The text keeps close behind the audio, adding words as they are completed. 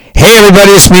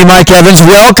everybody, it's me, Mike Evans.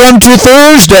 Welcome to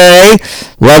Thursday.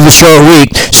 Love the short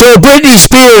week. So Britney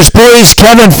Spears pays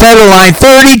Kevin Federline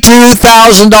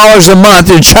 $32,000 a month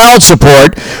in child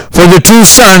support for the two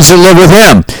sons that live with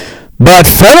him. But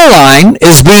Federline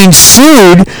is being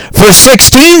sued for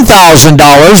 $16,000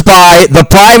 by the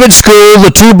private school the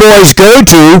two boys go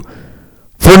to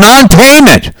for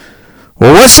non-payment.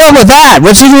 Well, what's up with that?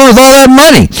 What's he doing with all that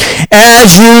money?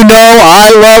 As you know, I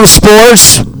love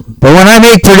sports, but when I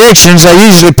make predictions, I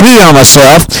usually pee on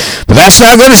myself. But that's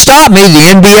not going to stop me.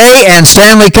 The NBA and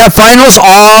Stanley Cup Finals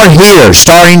are here.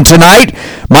 Starting tonight,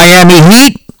 Miami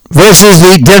Heat versus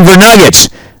the Denver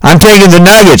Nuggets. I'm taking the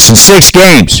Nuggets in 6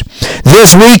 games.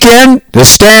 This weekend, the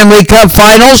Stanley Cup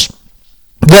Finals,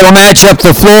 that'll match up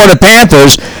the Florida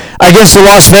Panthers against the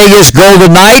Las Vegas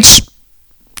Golden Knights.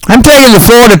 I'm taking the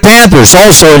Florida Panthers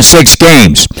also in 6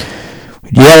 games.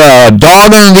 You have a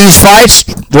dog in these fights.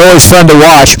 They're always fun to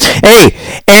watch. Hey,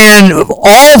 and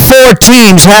all 4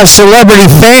 teams have celebrity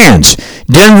fans.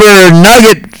 Denver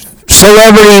Nugget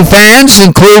celebrity fans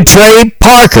include Trey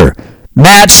Parker,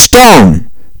 Matt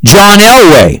Stone, John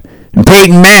Elway, and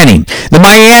Peyton Manning. The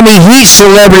Miami Heat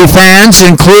celebrity fans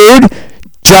include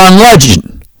John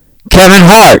Legend, Kevin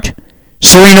Hart,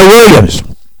 Serena Williams,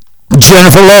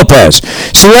 Jennifer Lopez.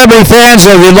 Celebrity fans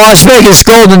of the Las Vegas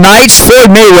Golden Knights, Floyd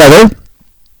Mayweather,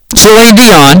 Celine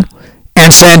Dion,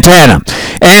 and Santana.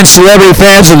 And celebrity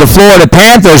fans of the Florida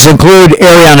Panthers include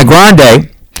Ariana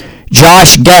Grande,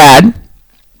 Josh Gad,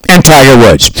 and Tiger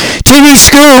Woods. TV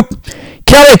scoop,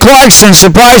 Kelly Clarkson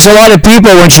surprised a lot of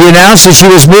people when she announced that she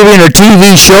was moving her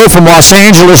TV show from Los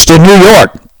Angeles to New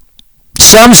York.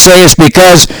 Some say it's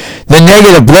because the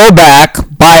negative blowback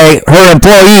by her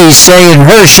employees saying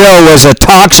her show was a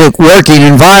toxic working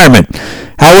environment.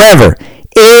 However,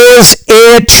 is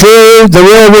it true the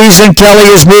real reason Kelly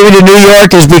is moving to New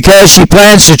York is because she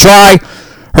plans to try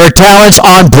her talents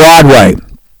on Broadway?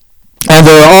 And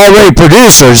there are already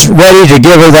producers ready to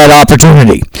give her that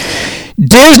opportunity.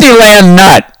 Disneyland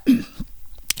nut.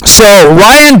 So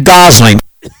Ryan Gosling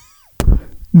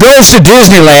goes to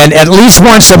Disneyland at least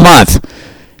once a month,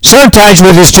 sometimes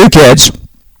with his 2 kids,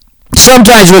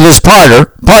 sometimes with his partner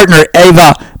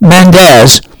Eva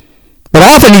Mendes, but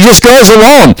often he just goes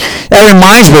alone. That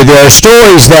reminds me, there are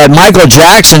stories that Michael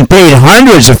Jackson paid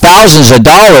hundreds of thousands of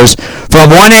dollars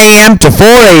from 1 a.m. to 4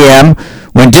 a.m.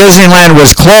 when Disneyland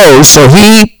was closed so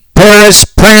he, Paris,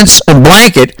 Prince, and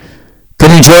Blanket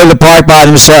could enjoy the park by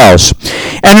themselves.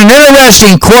 And an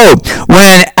interesting quote,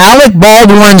 when Alec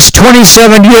Baldwin's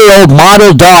 27-year-old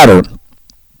model daughter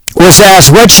was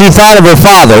asked what she thought of her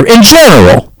father in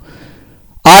general,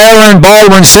 Ireland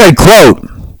Baldwin said, quote,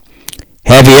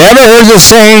 "Have you ever heard the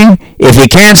saying, if you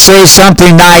can't say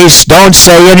something nice, don't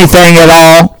say anything at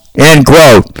all?" End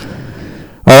quote.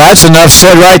 Well, that's enough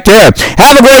said right there.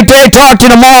 Have a great day. Talk to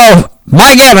you tomorrow.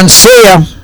 Mike Evans. See ya.